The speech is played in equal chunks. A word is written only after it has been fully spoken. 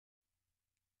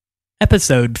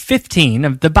Episode 15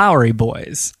 of The Bowery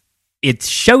Boys. It's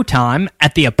showtime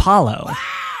at the Apollo.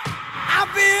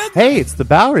 Hey, it's the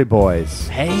Bowery Boys.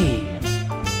 Hey.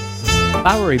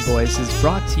 Bowery Boys is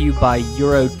brought to you by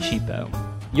Eurocheapo.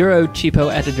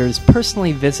 Eurocheapo editors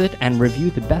personally visit and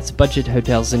review the best budget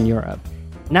hotels in Europe.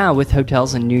 Now with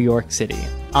hotels in New York City.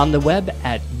 On the web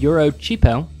at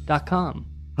eurocheapo.com.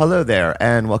 Hello there,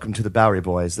 and welcome to the Bowery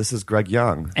Boys. This is Greg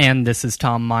Young. And this is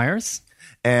Tom Myers.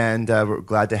 And we're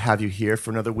glad to have you here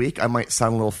for another week. I might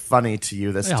sound a little funny to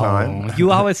you this time. You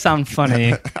always sound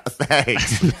funny.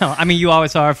 Thanks. No, I mean, you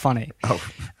always are funny. Oh,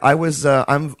 I've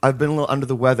been a little under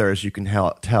the weather, as you can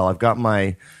tell. I've got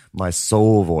my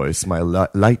soul voice, my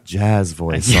light jazz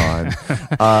voice on.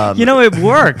 It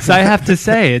works. I have to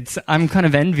say, I'm kind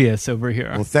of envious over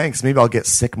here. Well, thanks. Maybe I'll get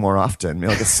sick more often.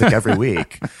 Maybe I'll get sick every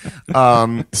week.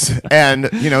 So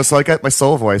I got my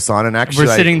soul voice on, and actually,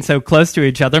 we're sitting so close to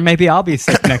each other. Maybe I'll be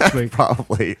sick next week.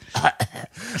 Probably.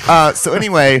 So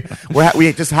anyway,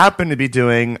 we just happen to be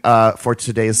doing for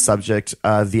today's subject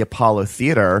the Apollo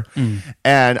Theater,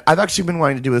 and I've actually been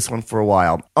wanting to do this one for a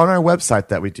while. On our website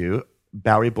that we do,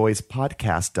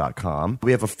 BoweryBoysPodcast.com,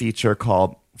 we have a feature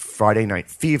called Friday Night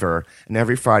Fever, and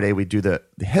every Friday we do the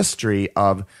history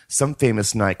of some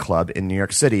famous nightclub in New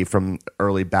York City from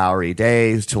early Bowery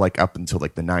days to up until the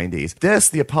 90s.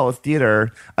 The Apollo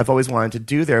Theater, I've always wanted to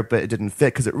do there, but it didn't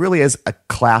fit because it really is a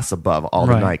class above all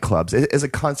the nightclubs. It is a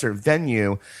concert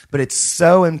venue, but it's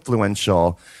so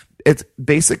influential. It's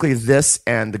basically this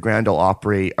and the Grand Ole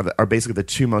Opry are basically the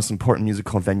two most important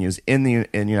musical venues in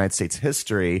United States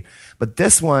history. But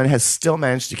this one has still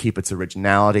managed to keep its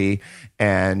originality,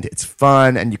 and it's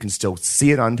fun, and you can still see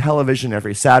it on television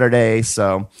every Saturday.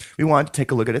 So we wanted to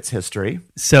take a look at its history.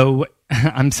 So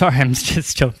I'm sorry, I'm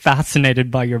just so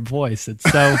fascinated by your voice. It's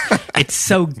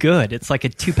so good. It's like a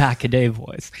 2-pack a day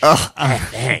voice. Oh,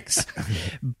 thanks.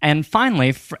 And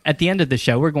finally, at the end of the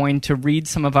show, we're going to read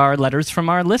some of our letters from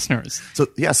our listeners. So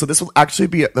this will actually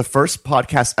be the first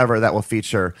podcast ever that will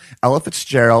feature Ella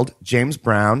Fitzgerald, James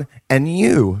Brown, and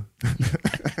you.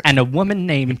 And a woman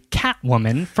named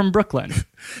Catwoman from Brooklyn.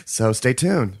 So stay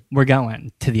tuned. We're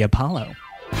going to the Apollo.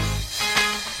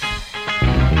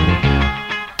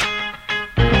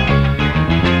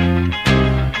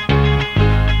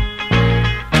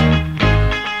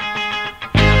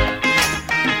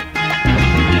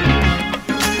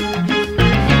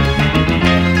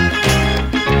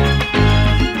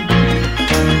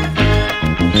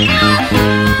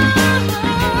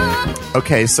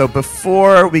 Okay, so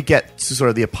before we get to sort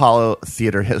of the Apollo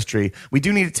Theater history, we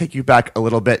do need to take you back a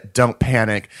little bit, don't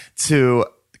panic, to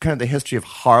kind of the history of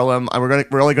Harlem.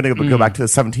 We're only going to go back to the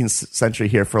 17th century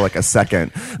here for a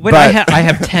second. Wait, I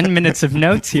have 10 minutes of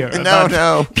notes here.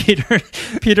 No.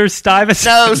 Peter Stuyvesant.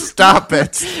 No, stop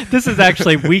it. This is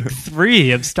actually week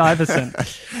 3 of Stuyvesant.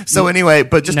 So anyway,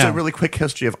 but just a really quick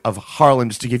history of Harlem,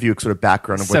 just to give you a sort of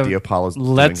background of what the Apollo's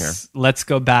doing here. Let's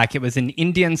go back. It was an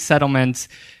Indian settlement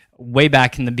way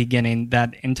back in the beginning,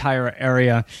 that entire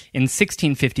area. In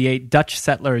 1658, Dutch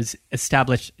settlers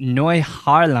established New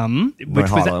Harlem,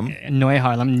 New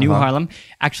Harlem,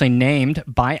 actually named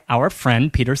by our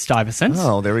friend Peter Stuyvesant.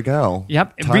 Oh, there we go.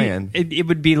 Yep. It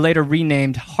would be later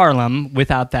renamed Harlem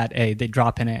without that A. They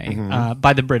drop an A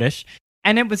by the British.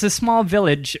 And it was a small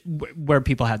village where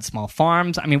people had small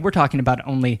farms. I mean, we're talking about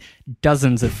only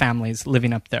dozens of families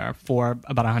living up there for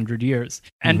about 100 years.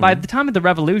 And by the time of the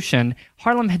Revolution,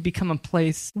 Harlem had become a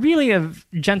place really of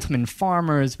gentlemen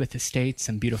farmers with estates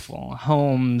and beautiful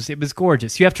homes. It was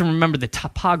gorgeous. You have to remember the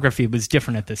topography was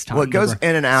different at this time. Well, it goes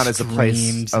in and out as a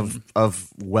place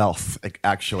of wealth,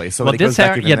 actually. So this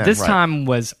time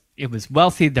it was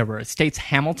wealthy. There were estates.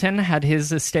 Hamilton had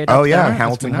his estate up there. Oh, yeah.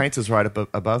 Hamilton Heights is right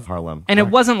above Harlem. And it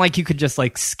wasn't like you could just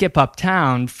skip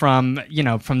uptown from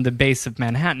the base of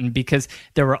Manhattan, because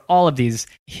there were all of these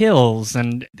hills.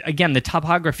 And again, the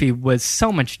topography was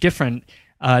so much different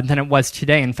than it was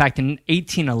today. In fact, in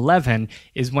 1811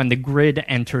 is when the grid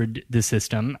entered the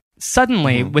system.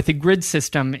 Suddenly, with the grid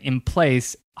system in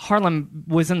place, Harlem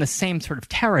was in the same sort of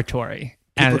territory.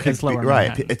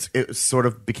 It sort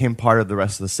of became part of the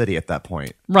rest of the city at that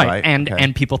point. Right.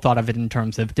 And people thought of it in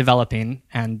terms of developing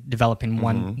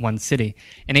one city.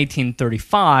 In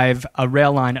 1835, a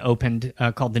rail line opened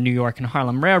called the New York and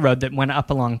Harlem Railroad that went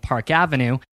up along Park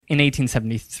Avenue. In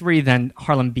 1873, then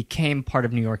Harlem became part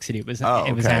of New York City. It was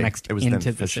annexed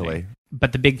into the city.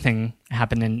 But the big thing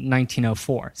happened in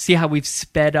 1904. See how we've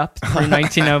sped up through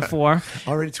 1904?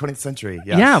 Already 20th century,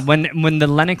 yes. Yeah, when the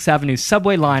Lenox Avenue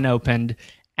subway line opened,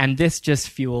 And this just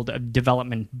fueled a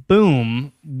development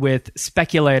boom with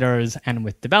speculators and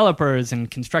with developers and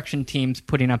construction teams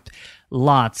putting up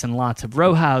lots and lots of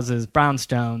row houses,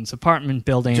 brownstones, apartment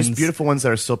buildings. Just beautiful ones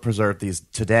that are still preserved these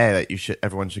today that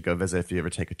everyone should go visit if you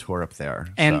ever take a tour up there.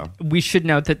 And we should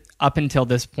note that up until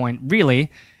this point,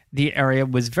 really, the area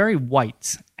was very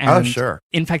white. And sure.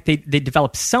 In fact, they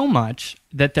developed so much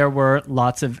that there were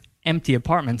lots of empty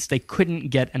apartments. They couldn't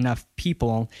get enough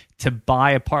people to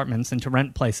buy apartments and to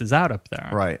rent places out up there.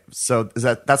 Right. So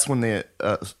that's when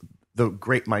the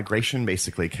Great Migration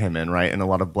basically came in, right? And a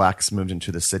lot of blacks moved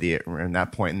into the city at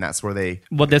that point, and that's where they...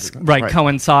 Well, this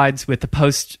coincides with the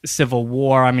post-Civil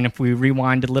War. I mean, if we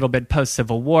rewind a little bit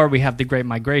post-Civil War, we have the Great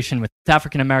Migration with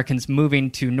African Americans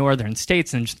moving to northern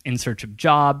states in search of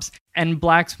jobs, and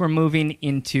blacks were moving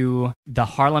into the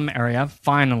Harlem area,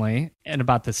 finally, at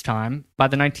about this time. By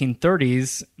the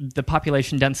 1930s, the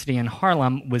population density in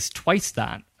Harlem was twice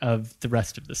that of the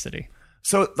rest of the city.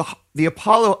 So the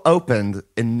Apollo opened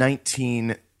in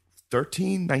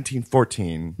 1913,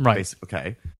 1914. Right.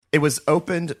 Okay. It was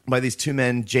opened by these two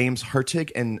men, James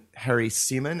Hertig and Harry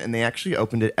Seaman, and they actually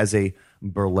opened it as a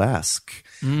burlesque.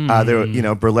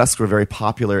 Burlesque were very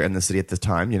popular in the city at the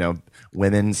time.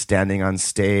 Women standing on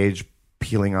stage,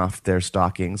 peeling off their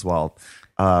stockings while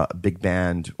a big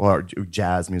band or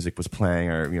jazz music was playing,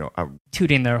 or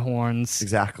tooting their horns.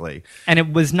 Exactly. And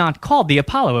it was not called the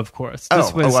Apollo, of course.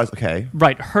 This was okay.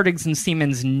 Right, Hertig's and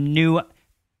Seaman's new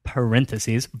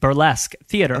burlesque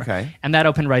theater. Okay. And that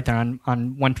opened right there on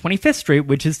 125th Street,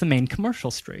 which is the main commercial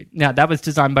street. Now, that was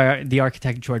designed by the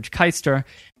architect George Keister.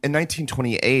 In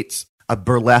 1928, a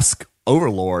burlesque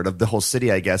overlord of the whole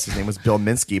city, I guess, his name was Bill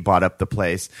Minsky, bought up the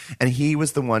place. And he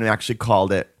was the one who actually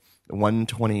called it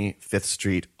 125th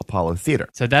Street Apollo Theater.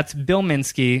 So that's Bill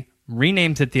Minsky,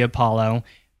 renamed it the Apollo,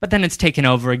 but then it's taken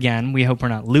over again. We hope we're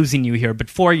not losing you here. But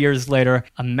 4 years later,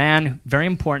 a man very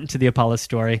important to the Apollo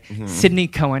story, Sidney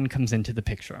Cohen, comes into the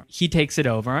picture. He takes it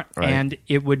over, and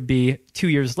it would be 2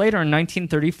 years later in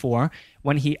 1934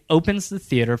 when he opens the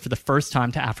theater for the first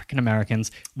time to African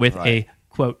Americans with a,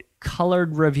 quote,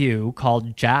 colored review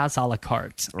called Jazz a la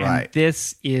carte. Right. And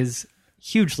this is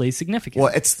hugely significant.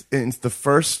 Well, it's the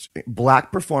first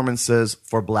black performances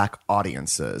for black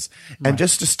audiences. And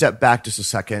just to step back just a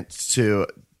second to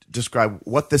describe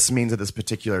what this means at this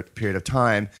particular period of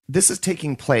time, this is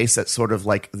taking place at sort of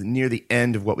like near the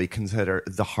end of what we consider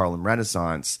the Harlem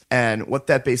Renaissance. And what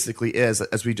that basically is,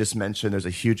 as we just mentioned, there's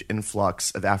a huge influx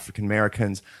of African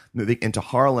Americans moving into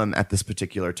Harlem at this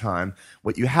particular time.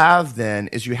 What you have then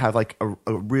is you have like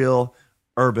a real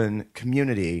urban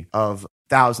community of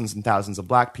thousands and thousands of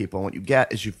black people. And what you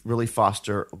get is you really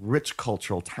foster rich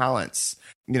cultural talents,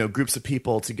 groups of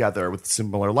people together with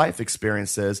similar life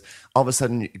experiences. All of a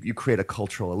sudden, you create a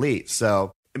cultural elite.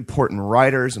 So important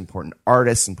writers, important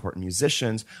artists, important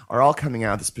musicians are all coming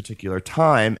out at this particular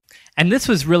time. And this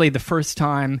was really the first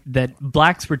time that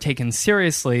blacks were taken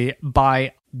seriously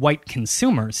by white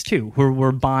consumers, too, who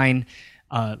were buying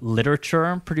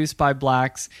literature produced by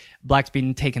blacks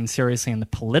being taken seriously in the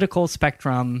political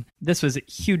spectrum. This was a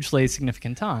hugely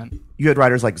significant time. You had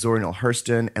writers like Zora Neale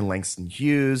Hurston and Langston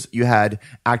Hughes. You had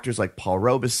actors like Paul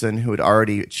Robeson, who had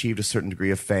already achieved a certain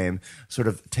degree of fame, sort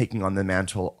of taking on the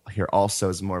mantle here also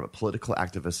as more of a political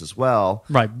activist as well.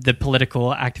 Right, the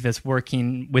political activist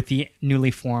working with the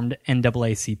newly formed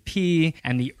NAACP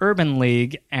and the Urban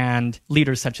League and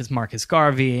leaders such as Marcus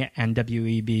Garvey and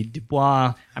W.E.B. Du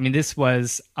Bois. I mean, this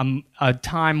was a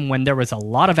time when there was a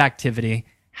lot of activity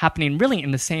happening really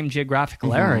in the same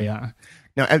geographical area.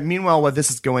 Now, and meanwhile, while this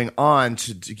is going on,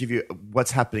 to give you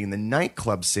what's happening in the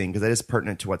nightclub scene, because that is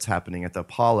pertinent to what's happening at the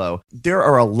Apollo, there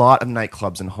are a lot of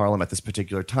nightclubs in Harlem at this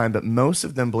particular time, but most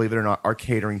of them, believe it or not, are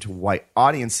catering to white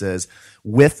audiences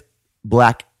with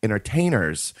black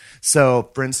entertainers. So,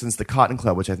 for instance, the Cotton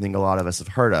Club, which I think a lot of us have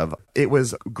heard of, it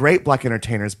was great black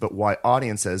entertainers, but white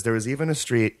audiences. There was even a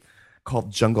street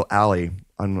called Jungle Alley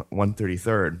on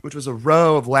 133rd, which was a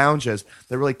row of lounges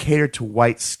that really catered to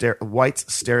white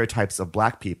stereotypes of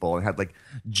black people and had like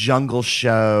jungle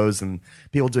shows and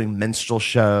people doing minstrel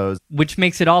shows. Which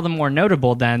makes it all the more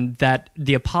notable then that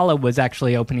the Apollo was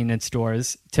actually opening its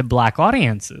doors to black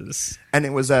audiences. And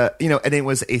it was a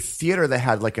theater that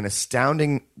had like an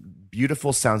astounding,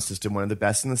 beautiful sound system, one of the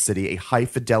best in the city, a high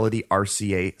fidelity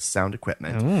RCA sound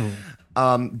equipment. Ooh.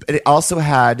 But it also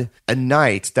had a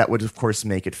night that would, of course,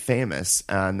 make it famous,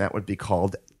 and that would be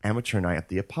called Amateur Night at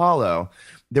the Apollo.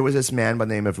 There was this man by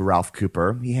the name of Ralph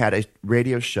Cooper. He had a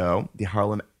radio show, the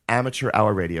Harlem Amateur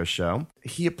Hour radio show.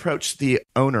 He approached the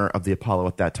owner of the Apollo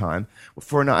at that time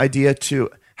for an idea to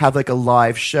have like a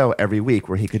live show every week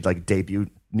where he could like debut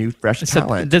new fresh So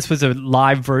talent. this was a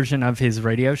live version of his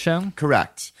radio show?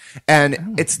 Correct.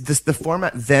 And it's this, the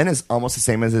format then is almost the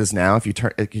same as it is now. If you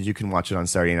turn, because you can watch it on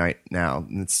Saturday night now,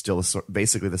 and it's still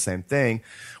basically the same thing,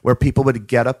 where people would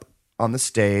get up on the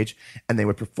stage and they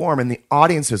would perform, and the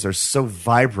audiences are so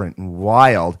vibrant and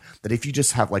wild that if you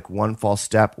just have like one false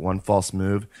step, one false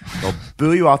move, they'll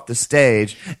boo you off the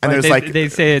stage. And there's they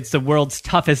say it's the world's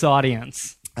toughest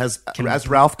audience. As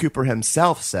Ralph Cooper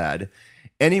himself said,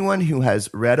 anyone who has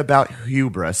read about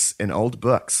hubris in old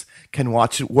books can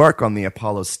watch it work on the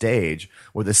Apollo stage,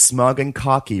 where the smug and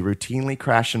cocky routinely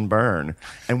crash and burn,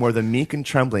 and where the meek and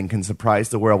trembling can surprise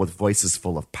the world with voices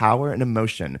full of power and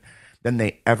emotion than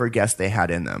they ever guessed they had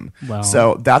in them. Wow.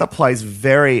 So that applies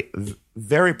very,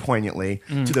 very poignantly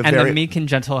to the And very... the Meek and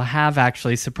Gentle have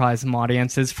actually surprised some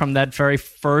audiences from that very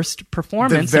first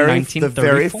performance in 1934. The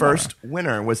very first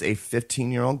winner was a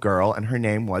 15-year-old girl, and her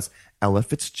name was Ella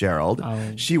Fitzgerald.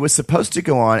 Oh. She was supposed to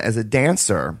go on as a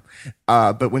dancer,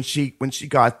 but when she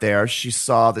got there, she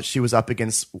saw that she was up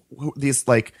against these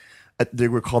they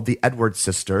were called the Edwards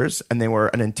sisters, and they were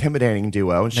an intimidating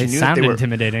duo. And she They knew sound that they were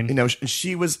intimidating. You know,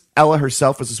 Ella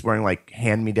herself was just wearing like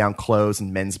hand-me-down clothes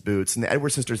and men's boots, and the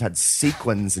Edwards sisters had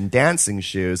sequins and dancing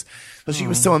shoes. So she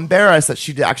was so embarrassed that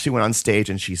she actually went on stage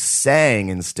and she sang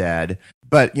instead.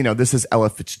 But, you know, this is Ella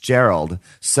Fitzgerald.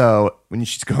 So when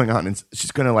she's going on and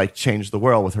she's going to like change the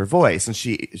world with her voice, and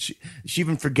she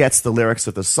even forgets the lyrics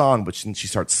of the song, but she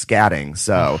starts scatting.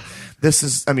 So this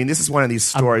is one of these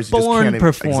stories you just born can't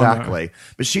performer. Exactly.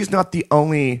 But she's not the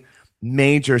only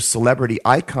major celebrity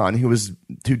icon who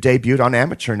debuted on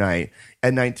Amateur Night.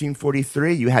 In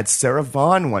 1943, you had Sarah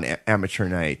Vaughan won Amateur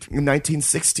Night. In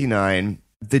 1969,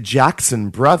 the Jackson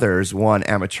Brothers won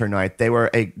Amateur Night. They were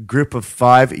a group of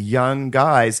 5 young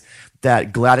guys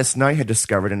that Gladys Knight had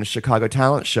discovered in a Chicago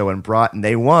talent show and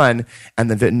they won.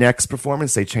 And the next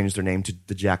performance, they changed their name to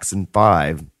the Jackson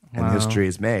 5. And history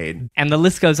is made. And the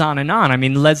list goes on and on. I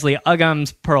mean, Leslie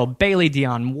Uggams, Pearl Bailey,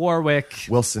 Dionne Warwick,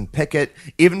 Wilson Pickett,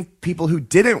 even people who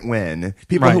didn't win,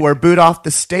 people Right. who were booed off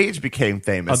the stage became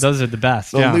famous. Oh, those are the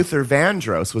best. So Yeah. Luther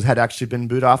Vandross had actually been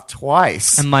booed off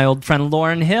twice. And my old friend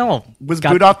Lauryn Hill Was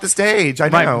booed off the stage. I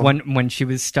know. right when she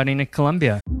was studying at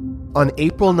Columbia. On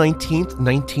April 19th,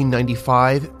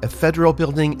 1995, a federal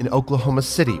building in Oklahoma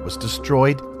City was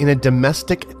destroyed in a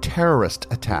domestic terrorist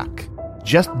attack.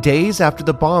 Just days after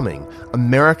the bombing,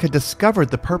 America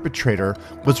discovered the perpetrator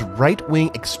was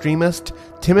right-wing extremist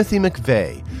Timothy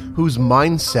McVeigh, whose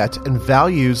mindset and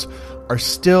values are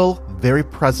still very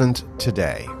present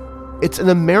today. It's an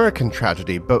American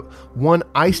tragedy, but one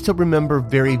I still remember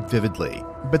very vividly.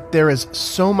 But there is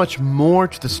so much more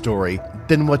to the story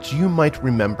than what you might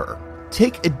remember.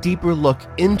 Take a deeper look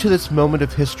into this moment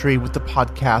of history with the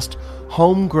podcast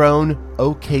Homegrown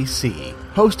OKC,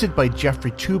 hosted by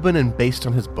Jeffrey Toobin and based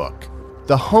on his book.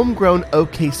 The Homegrown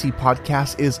OKC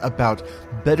podcast is about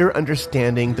better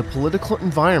understanding the political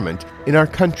environment in our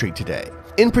country today.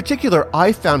 In particular,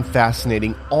 I found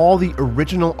fascinating all the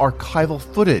original archival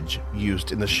footage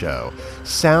used in the show,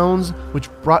 sounds which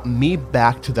brought me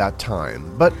back to that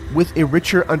time, but with a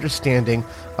richer understanding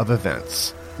of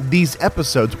events. These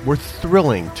episodes were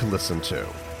thrilling to listen to.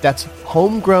 That's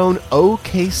Homegrown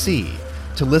OKC.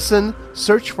 To listen,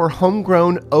 search for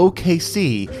Homegrown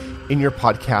OKC in your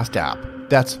podcast app.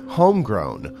 That's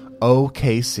Homegrown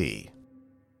OKC.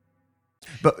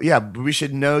 But yeah, we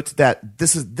should note that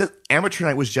this Amateur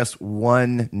Night was just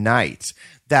one night.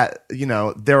 That, you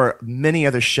know, there were many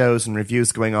other shows and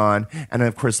reviews going on. And then,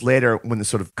 of course, later when the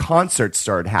sort of concerts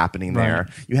started happening there,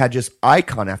 you had just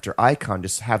icon after icon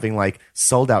just having like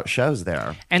sold out shows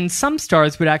there. And some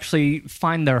stars would actually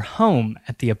find their home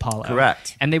at the Apollo.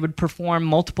 Correct. And they would perform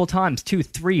multiple times, 2,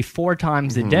 3, 4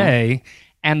 times a day.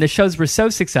 And the shows were so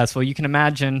successful, you can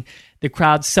imagine the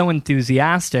crowd so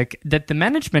enthusiastic that the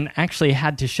management actually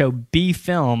had to show B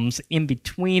films in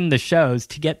between the shows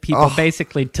to get people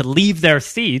basically to leave their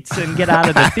seats and get out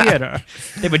of the theater.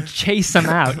 They would chase them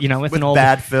out, you know, with an old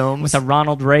bad films. with a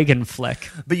Ronald Reagan flick.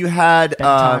 But you had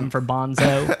Bedtime for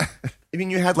Bonzo. I mean,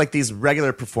 you had like these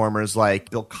regular performers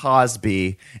like Bill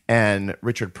Cosby and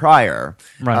Richard Pryor.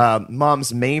 Right.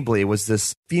 Moms Mabley was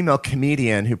this female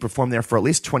comedian who performed there for at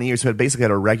least 20 years, who had basically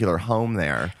had a regular home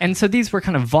there. And so these were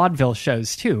kind of vaudeville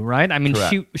shows too, right? I mean,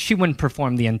 Correct. she wouldn't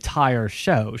perform the entire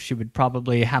show. She would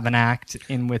probably have an act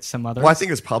in with some others. Well, I think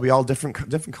it was probably all different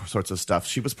sorts of stuff.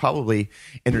 She was probably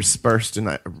interspersed in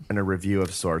a review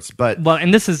of sorts. But Well,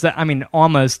 and this is,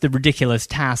 almost the ridiculous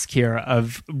task here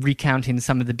of recounting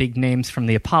some of the big names names from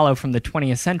the Apollo from the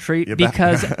 20th century bet.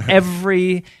 because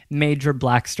every major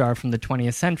black star from the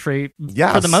 20th century,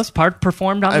 for the most part,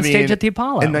 performed on the stage at the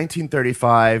Apollo. In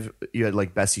 1935, you had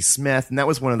like Bessie Smith, and that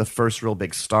was one of the first real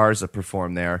big stars that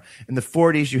performed there. In the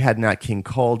 40s, you had Nat King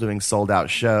Cole doing sold-out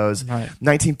shows. Right.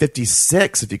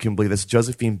 1956, if you can believe this,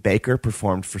 Josephine Baker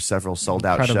performed for several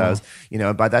sold-out shows. You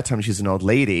know, by that time, she's an old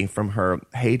lady from her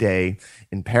heyday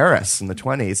in Paris in the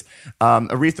 20s.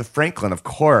 Aretha Franklin, of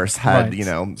course, had, you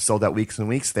know, sold out weeks and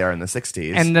weeks there in the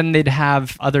 60s. And then they'd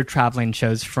have other traveling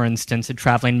shows, for instance, a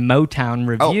traveling Motown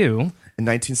review. In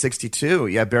 1962,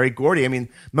 yeah, Berry Gordy. I mean,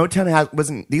 Motown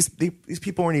wasn't these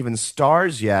people weren't even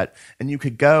stars yet, and you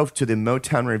could go to the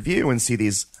Motown Review and see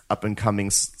these up and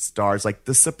coming stars like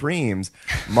the Supremes,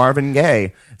 Marvin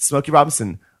Gaye, Smokey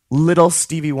Robinson, little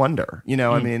Stevie Wonder. You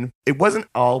know, I mean, it wasn't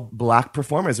all black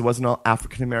performers. It wasn't all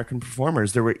African American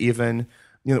performers. There were even,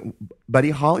 you know,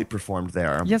 Buddy Holly performed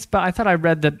there. Yes, but I thought I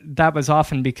read that was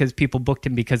often because people booked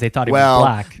him because they thought he was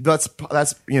black. That's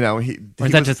you know, or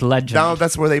is that just legend? No,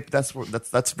 that's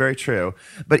very true.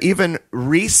 But even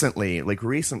recently, like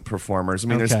recent performers, I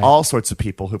mean, there's all sorts of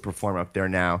people who perform up there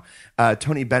now.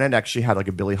 Tony Bennett actually had like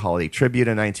a Billie Holiday tribute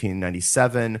in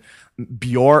 1997.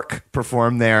 Bjork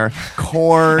performed there.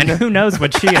 Korn. And who knows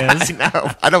what she is? I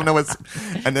know. I don't know what's.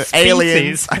 And the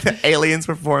aliens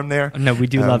performed there. No, we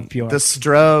do love Bjork. The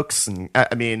Strokes, and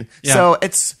I mean, so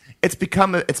it's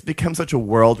become such a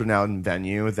world-renowned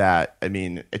venue that, I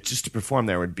mean, it just to perform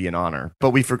there would be an honor.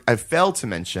 But I failed to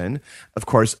mention, of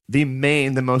course, the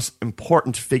most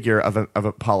important figure of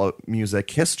Apollo music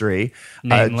history,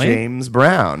 James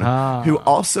Brown, who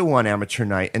also won Amateur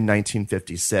Night in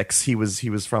 1956. He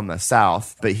was from the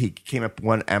South, but he came up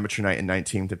one Amateur Night in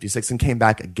 1956 and came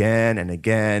back again and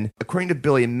again. According to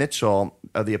Billy Mitchell,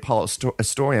 the Apollo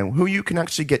historian, who you can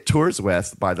actually get tours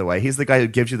with, by the way. He's the guy who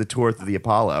gives you the tour to the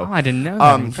Apollo. Oh, I didn't know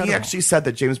that. He actually said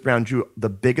that James Brown drew the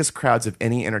biggest crowds of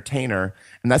any entertainer,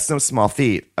 and that's no small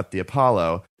feat at the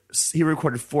Apollo. He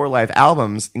recorded 4 live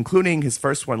albums, including his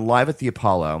first one live at the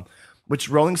Apollo, which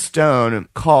Rolling Stone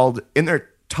called in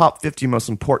their top 50 most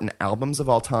important albums of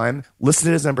all time, listed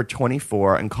it as number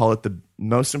 24 and called it the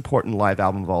most important live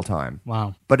album of all time.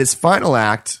 Wow. But his final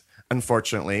act,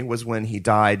 unfortunately, was when he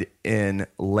died in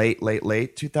late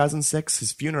 2006.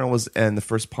 His funeral was in the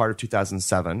first part of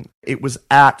 2007. It was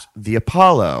at the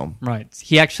Apollo. Right.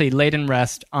 He actually laid in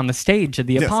rest on the stage of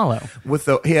the Apollo.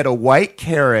 He had a white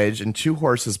carriage and 2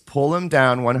 horses pull him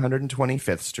down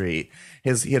 125th Street.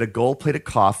 He had a gold-plated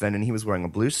coffin, and he was wearing a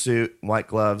blue suit, white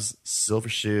gloves, silver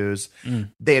shoes.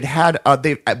 They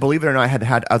believe it or not,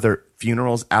 had other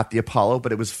funerals at the Apollo,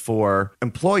 but it was for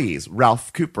employees.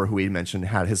 Ralph Cooper, who we mentioned,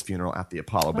 had his funeral at the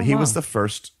Apollo, but he was the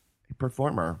first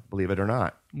performer, believe it or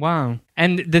not. Wow.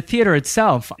 And the theater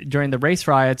itself, during the race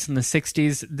riots in the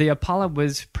 60s, the Apollo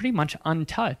was pretty much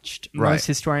untouched. Right. Most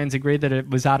historians agree that it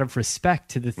was out of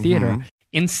respect to the theater.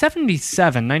 In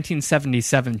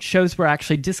 1977, shows were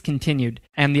actually discontinued,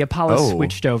 and the Apollo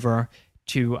switched over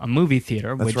to a movie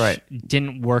theater, which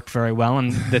didn't work very well,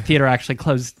 and the theater actually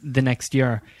closed the next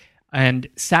year and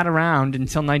sat around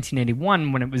until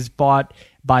 1981 when it was bought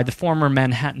by the former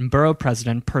Manhattan Borough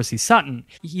president, Percy Sutton.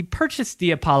 He purchased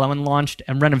the Apollo and launched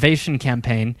a renovation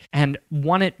campaign and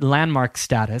won it landmark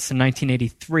status in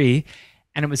 1983.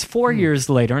 And it was 4 years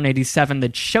later, in 87,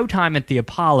 that Showtime at the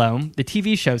Apollo, the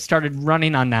TV show, started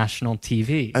running on national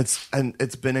TV.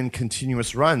 It's been in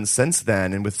continuous run since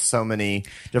then, and with so many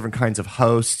different kinds of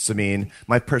hosts. I mean,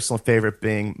 my personal favorite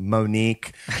being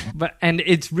Monique. And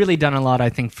it's really done a lot, I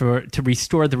think, to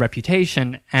restore the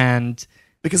reputation and...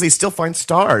 Because they still find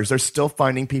stars. They're still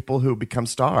finding people who become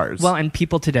stars. Well, and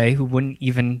people today who wouldn't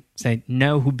even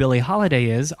know who Billie Holiday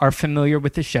is are familiar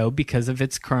with the show because of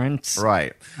its current...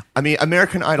 Right. I mean,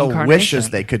 American Idol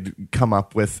wishes they could come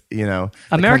up with,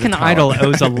 American Idol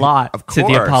owes a lot to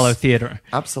the Apollo Theater.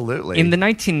 Absolutely. In the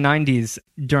 1990s,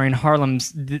 during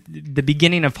the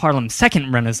beginning of Harlem's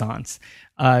second renaissance,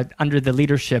 under the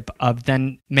leadership of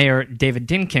then Mayor David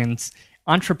Dinkins,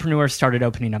 entrepreneurs started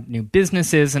opening up new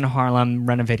businesses in Harlem,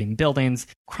 renovating buildings.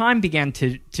 Crime began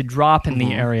to drop in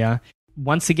the area.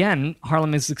 Once again,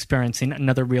 Harlem is experiencing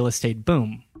another real estate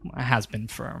boom. It has been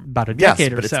for about a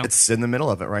decade or so. Yes, but it's in the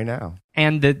middle of it right now.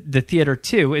 And the theater,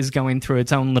 too, is going through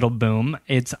its own little boom.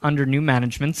 It's under new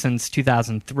management since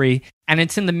 2003, and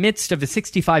it's in the midst of a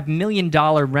 $65 million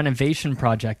renovation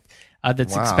project.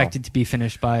 that's Wow. expected to be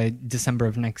finished by December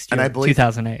of next year, And I believe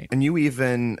 2008. And you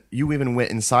even went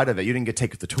inside of it. You didn't get to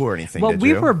take the tour or anything. Well, did we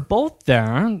you? were both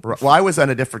there, Well, I was at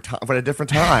a different time. At a different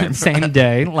time. same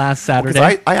day, last Saturday.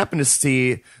 Because I happened to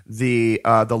see the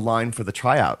line for the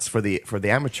tryouts for the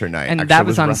amateur night, and Actually, that it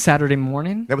was on wra- Saturday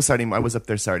morning? That was Saturday. I was up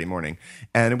there Saturday morning,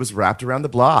 and it was wrapped around the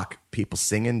block. People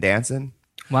singing, dancing,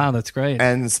 Wow, that's great.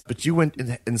 but you went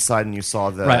inside and you saw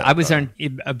the Right. I was there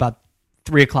about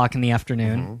 3 o'clock in the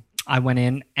afternoon. Mm-hmm. I went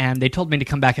in and they told me to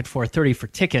come back at 4:30 for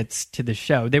tickets to the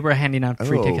show. They were handing out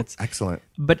free tickets. Excellent.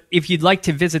 But if you'd like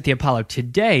to visit the Apollo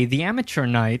today, the amateur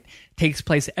night takes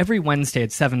place every Wednesday at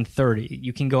 7:30.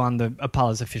 You can go on the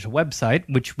Apollo's official website,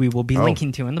 which we will be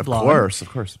linking to in the blog. Of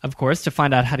course. Of course, to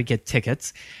find out how to get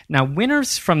tickets. Now,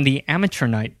 winners from the amateur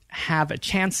night have a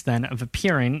chance then of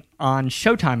appearing on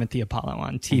Showtime at the Apollo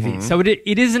on TV. So it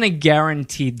isn't a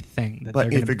guaranteed thing that But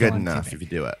they're if you're going to good on enough, TV. if you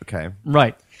do it, okay.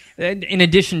 Right. In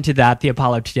addition to that, the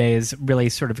Apollo today is really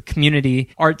sort of a community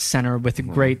arts center with a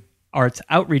great arts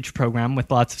outreach program with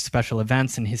lots of special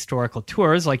events and historical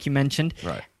tours, like you mentioned.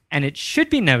 Right. And it should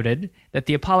be noted that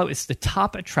the Apollo is the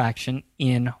top attraction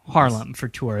in Harlem for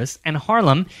tourists, and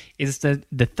Harlem is the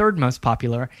third most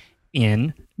popular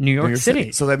in New York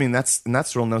City. So I mean, that's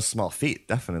real no small feat,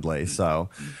 definitely. So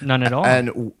None at all.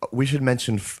 And we should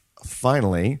mention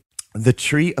finally the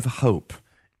Tree of Hope.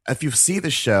 If you see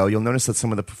the show, you'll notice that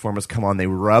some of the performers come on. They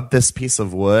rub this piece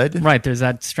of wood. Right, there's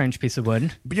that strange piece of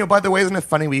wood. But, by the way, isn't it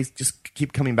funny? We just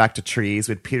keep coming back to trees.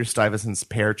 We had Peter Stuyvesant's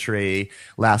pear tree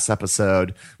last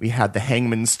episode. We had the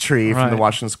Hangman's tree from the Right.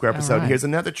 Washington Square episode. right. Here's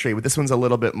another tree, but this one's a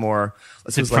little bit more.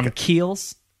 This Is it from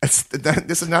Keels? This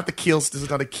is not the Keels. This is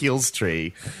not a Keels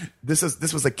tree. This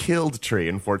was a killed tree.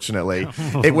 Unfortunately,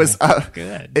 it was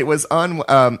good. It was on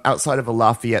outside of a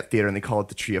Lafayette theater, and they call it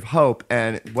the Tree of Hope.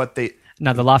 And what they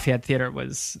No, the Lafayette Theater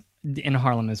was in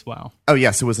Harlem as well. Oh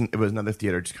yes, it was another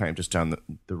theater just down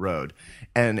the road,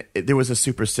 and there was a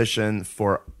superstition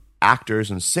for actors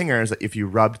and singers that if you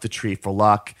rubbed the tree for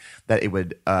luck, that it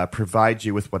would provide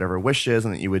you with whatever wishes,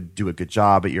 and that you would do a good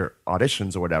job at your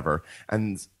auditions or whatever.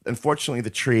 And unfortunately, the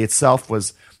tree itself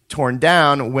was torn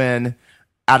down when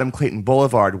Adam Clayton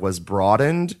Boulevard was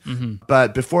broadened.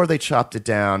 But before they chopped it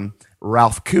down,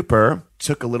 Ralph Cooper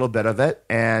took a little bit of it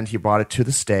and he brought it to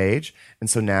the stage. And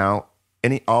so now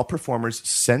all performers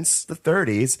since the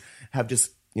 30s have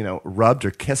just rubbed or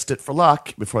kissed it for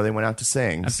luck before they went out to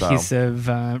sing. A piece of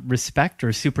respect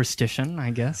or superstition,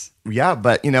 I guess. Yeah,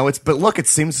 but but look, it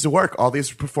seems to work. All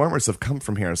these performers have come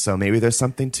from here, so maybe there's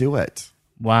something to it.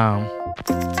 Wow.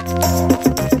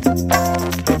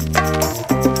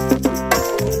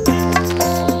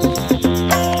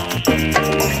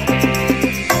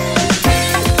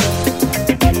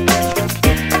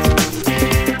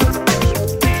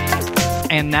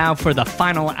 And now for the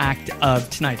final act of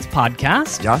tonight's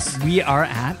podcast. Yes. We are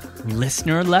at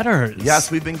listener letters.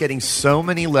 Yes, we've been getting so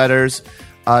many letters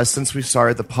since we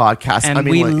started the podcast. And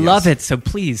we love it, so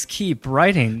please keep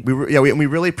writing. We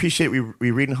really appreciate it.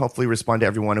 We read and hopefully respond to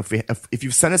everyone. If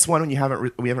you've sent us one and we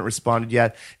haven't responded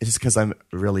yet, it's just because I'm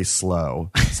really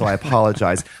slow. So I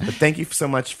apologize. But thank you so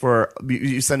much for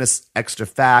you send us extra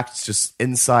facts, just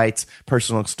insights,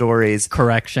 personal stories,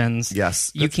 Corrections.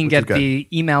 Yes, You can get the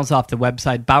emails off the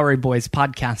website,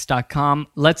 BoweryBoysPodcast.com.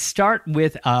 Let's start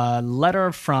with a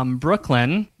letter from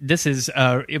Brooklyn. This is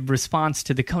a response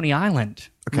to the Coney Island.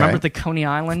 Okay. Remember the Coney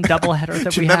Island doubleheader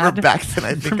that Do we you remember had? back then?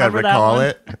 I think I Remember that recall one?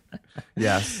 it.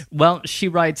 Yes. Well, she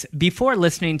writes, before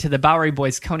listening to the Bowery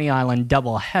Boys Coney Island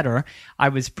doubleheader, I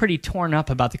was pretty torn up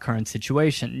about the current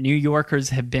situation. New Yorkers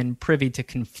have been privy to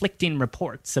conflicting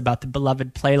reports about the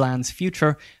beloved Playland's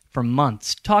future for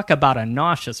months. Talk about a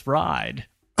nauseous ride.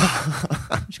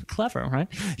 Clever, right?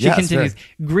 She Yes, continues,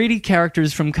 very. greedy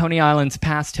characters from Coney Island's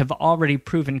past have already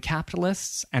proven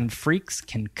capitalists and freaks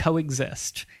can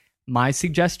coexist. My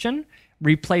suggestion?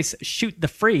 Replace shoot the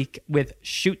freak with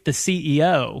shoot the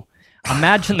CEO.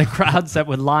 Imagine the crowds that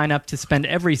would line up to spend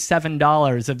every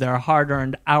 $7 of their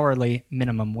hard-earned hourly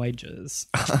minimum wages.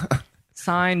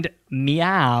 Signed,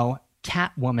 Meow,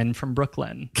 Catwoman from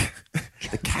Brooklyn.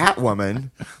 The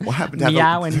Catwoman. What happened to have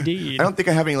Meow indeed. I don't think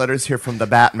I have any letters here from the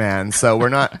Batman, so we're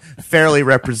not fairly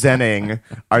representing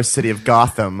our city of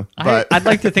Gotham. But I'd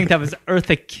like to think that was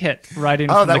Eartha Kitt writing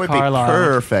from that the would be Carlisle.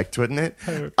 perfect, wouldn't it?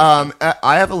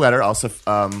 I have a letter also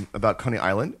about Coney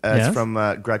Island. Yes? It's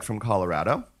from Greg from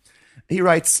Colorado. He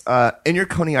writes, in your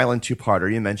Coney Island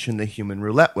two-parter, you mentioned the human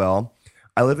roulette wheel.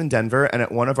 I live in Denver, and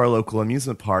at one of our local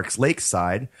amusement parks,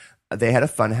 Lakeside, they had a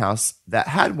fun house that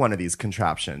had one of these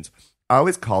contraptions. I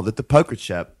always called it the poker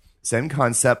chip. Same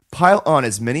concept. Pile on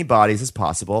as many bodies as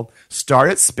possible.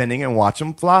 Start it spinning and watch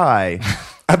them fly.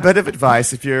 A bit of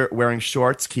advice: if you're wearing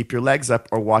shorts, keep your legs up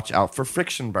or watch out for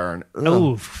friction burn. Ugh.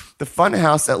 Oof. The fun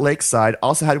house at Lakeside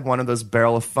also had one of those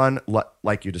barrel of fun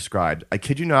like you described. I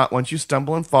kid you not, once you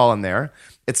stumble and fall in there,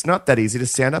 it's not that easy to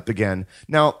stand up again.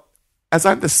 Now, as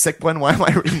I'm the sick one, why am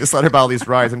I reading this letter about all these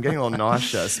rides? I'm getting a little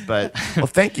nauseous, but well,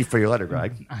 thank you for your letter,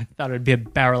 Greg. I thought it'd be a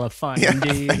barrel of fun, Yeah,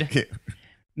 indeed. thank you.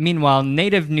 Meanwhile,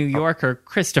 native New Yorker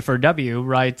Christopher W.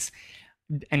 writes,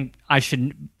 and I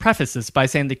should preface this by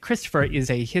saying that Christopher is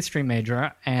a history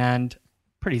major and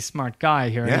pretty smart guy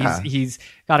here. Yeah. He's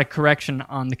got a correction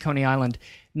on the Coney Island.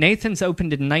 Nathan's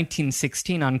opened in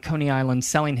 1916 on Coney Island,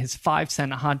 selling his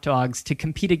 5-cent hot dogs to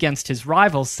compete against his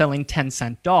rivals selling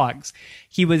 10-cent dogs.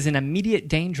 He was in immediate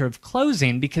danger of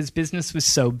closing because business was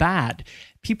so bad.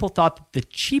 People thought that the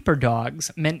cheaper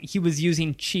dogs meant he was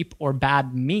using cheap or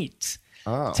bad meat.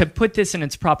 Oh. To put this in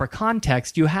its proper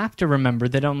context, you have to remember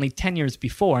that only 10 years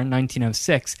before, in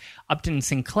 1906, Upton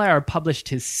Sinclair published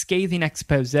his scathing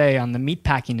expose on the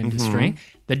meatpacking industry,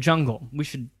 The Jungle. We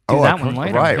should do that one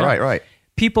later. Right.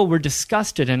 People were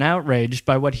disgusted and outraged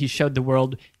by what he showed the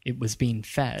world it was being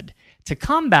fed. To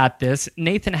combat this,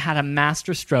 Nathan had a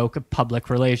masterstroke of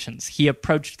public relations. He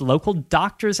approached local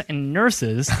doctors and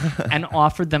nurses and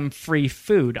offered them free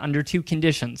food under 2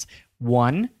 conditions.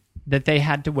 1, that they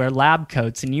had to wear lab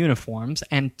coats and uniforms,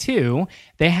 and 2,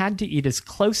 they had to eat as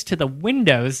close to the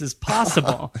windows as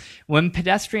possible. When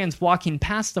pedestrians walking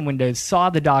past the windows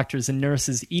saw the doctors and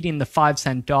nurses eating the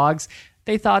 5-cent dogs,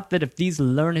 they thought that if these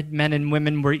learned men and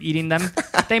women were eating them,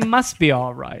 they must be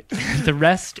all right. The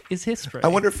rest is history. I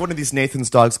wonder if one of these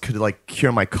Nathan's dogs could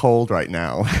cure my cold right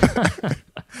now.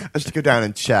 I should go down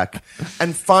and check.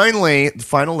 And finally, the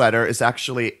final letter is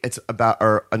it's about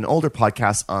an older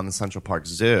podcast on the Central Park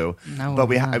Zoo.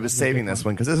 I was saving this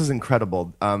one because this is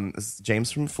incredible. This is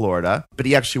James from Florida, but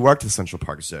he actually worked at the Central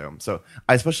Park Zoo. So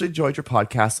I especially enjoyed your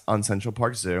podcast on Central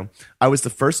Park Zoo. I was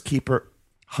the first keeper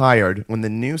hired when the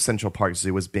new Central Park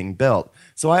Zoo was being built,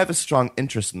 so I have a strong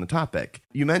interest in the topic.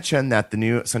 You mentioned that the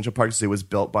new Central Park Zoo was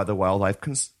built by the Wildlife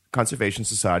Conservation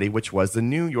Society, which was the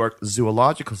New York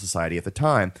Zoological Society at the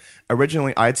time.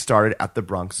 Originally, I had started at the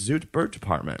Bronx Zoo Bird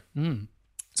Department.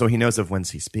 So he knows of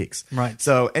whence he speaks. Right.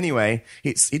 So anyway,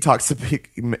 he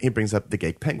brings up the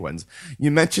gay penguins. You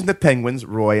mentioned the penguins,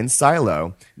 Roy and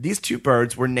Silo. These 2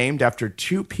 birds were named after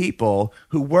 2 people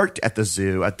who worked at the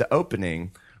zoo at the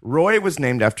opening. Roy was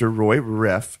named after Roy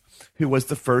Riff, who was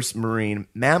the first marine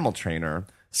mammal trainer.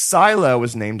 Silo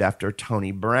was named after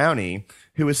Tony Brownie,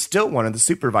 who is still one of the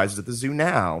supervisors at the zoo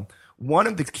now. One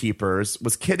of the keepers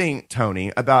was kidding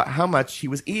Tony about how much he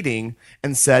was eating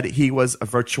and said he was a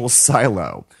virtual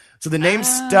silo. So the name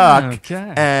stuck,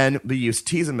 and we used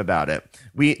to tease him about it.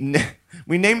 We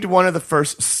named one of the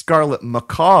first scarlet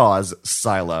macaws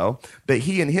Silo, but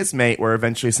he and his mate were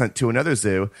eventually sent to another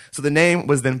zoo, so the name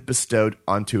was then bestowed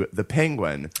onto the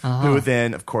penguin, who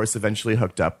then, of course, eventually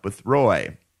hooked up with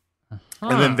Roy.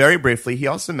 And then very briefly, he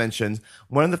also mentioned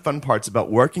one of the fun parts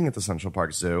about working at the Central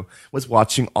Park Zoo was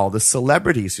watching all the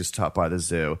celebrities who stopped by the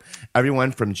zoo.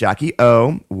 Everyone from Jackie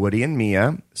O, Woody and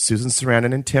Mia, Susan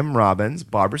Sarandon and Tim Robbins,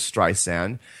 Barbara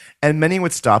Streisand, and many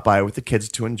would stop by with the kids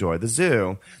to enjoy the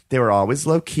zoo. They were always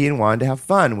low-key and wanted to have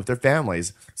fun with their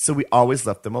families, so we always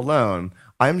left them alone.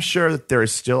 I'm sure that there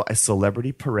is still a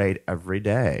celebrity parade every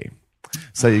day.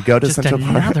 So you go to Just Central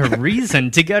Park. another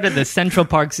reason to go to the Central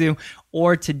Park Zoo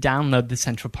or to download the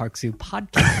Central Park Zoo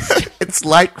podcast. It's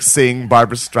like seeing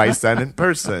Barbara Streisand in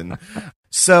person.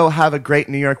 So have a great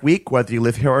New York week, whether you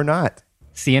live here or not.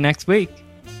 See you next week.